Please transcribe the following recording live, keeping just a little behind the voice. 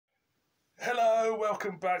Hello,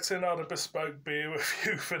 welcome back to another bespoke beer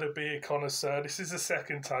review for the beer connoisseur. This is the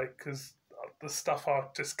second take because the stuff I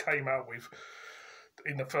just came out with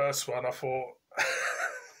in the first one, I thought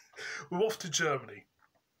we're off to Germany,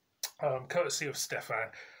 courtesy of Stefan.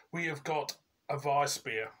 We have got a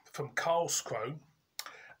Weissbier from Karlskrone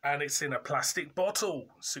and it's in a plastic bottle.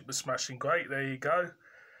 Super smashing great, there you go.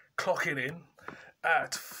 Clocking in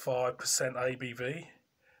at 5% ABV.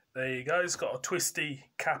 There you go, it's got a twisty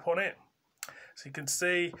cap on it. So you can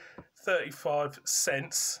see 35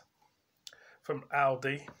 cents from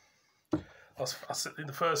Aldi. In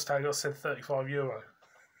the first tag I said €35.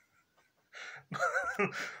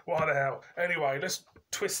 What the hell? Anyway, let's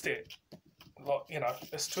twist it.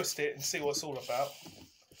 Let's twist it and see what it's all about.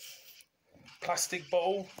 Plastic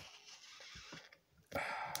bottle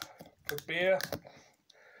for beer.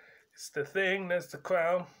 It's the thing, there's the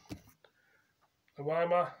crown.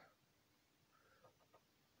 Aroma.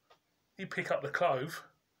 You pick up the clove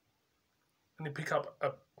and you pick up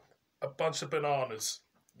a bunch of bananas.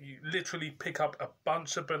 You literally pick up a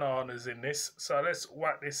bunch of bananas in this. So let's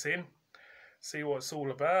whack this in, see what it's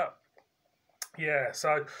all about. Yeah,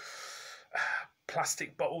 so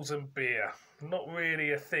plastic bottles and beer. Not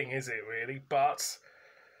really a thing, is it really? But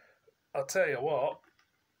I'll tell you what,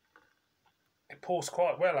 it pours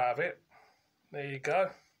quite well out of it. There you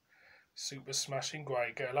go. Super smashing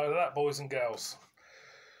great. Get a load of that, boys and girls.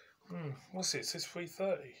 What's it? It says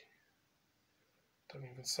 330. Don't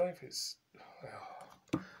even say if it's...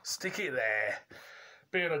 Oh. Stick it there.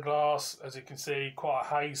 Beer in a glass, as you can see, quite a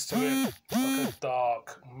haze to it. Like a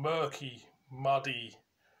dark, murky, muddy,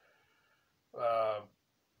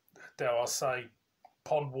 dare I say,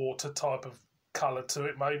 pond water type of colour to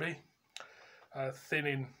it, maybe.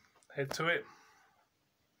 Thinning head to it.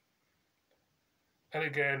 And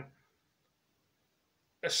again,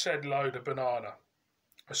 a shed load of banana.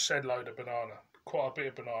 A shed load of banana. Quite a bit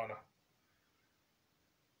of banana.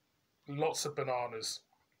 Lots of bananas.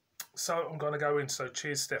 So I'm going to go in. So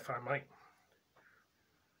cheers, Stefan, mate.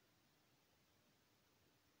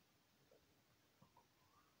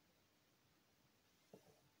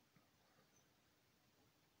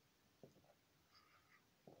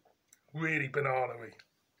 Really banana-y.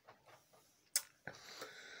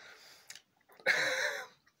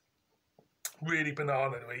 Really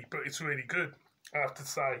banana-y, but it's really good, I have to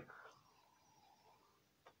say.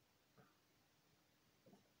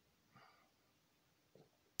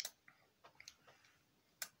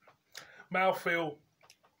 Mouthful,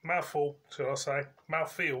 should I say?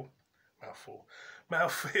 Mouthfeel.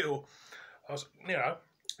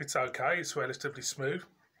 It's okay, it's relatively smooth.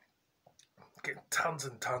 Getting tons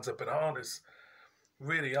and tons of bananas.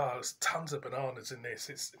 Really are, there's tons of bananas in this.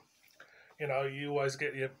 It's, you always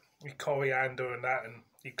get your coriander and that and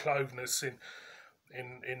your cloveness in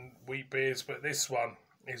wheat beers, but this one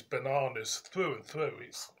is bananas through and through.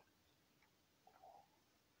 It's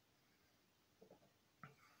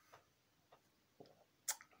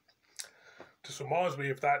just reminds me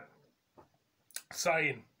of that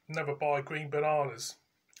saying, never buy green bananas.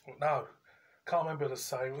 Well, no, can't remember the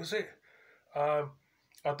saying, was it? I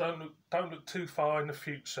don't look too far in the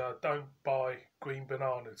future, don't buy green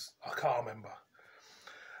bananas. I can't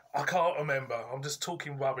remember. I'm just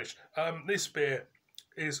talking rubbish. This beer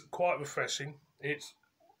is quite refreshing.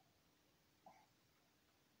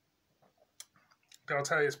 I'll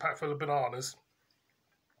tell you, it's packed full of bananas.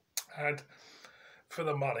 And for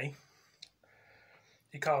the money,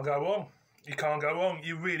 you can't go wrong. You can't go wrong.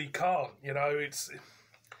 You really can't.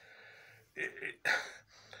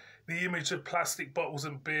 The image of plastic bottles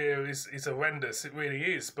and beer is horrendous. It really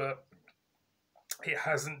is. But it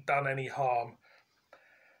hasn't done any harm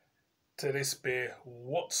to this beer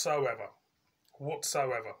whatsoever.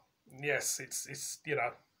 Yes, it's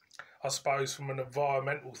I suppose from an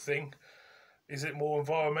environmental thing, is it more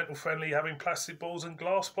environmental friendly having plastic bottles and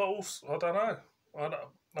glass bottles? I don't know.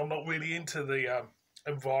 I'm not really into the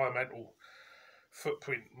environmental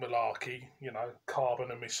footprint malarkey,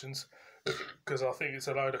 carbon emissions, because I think it's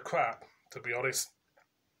a load of crap, to be honest.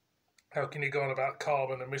 How can you go on about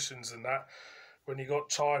carbon emissions and that when you got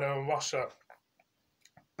China and Russia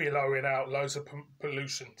billowing out loads of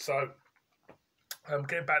pollution? So,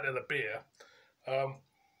 getting back to the beer,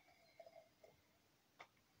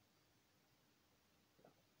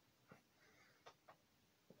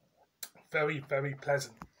 very, very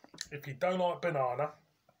pleasant. If you don't like banana,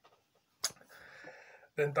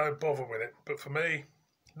 then don't bother with it. But for me,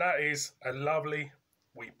 that is a lovely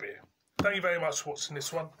wheat beer. Thank you very much for watching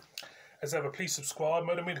this one. As ever, please subscribe,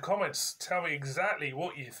 murder me in the comments. Tell me exactly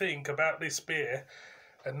what you think about this beer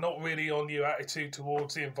and not really on your attitude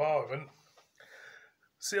towards the environment.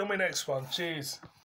 See you on my next one. Cheers.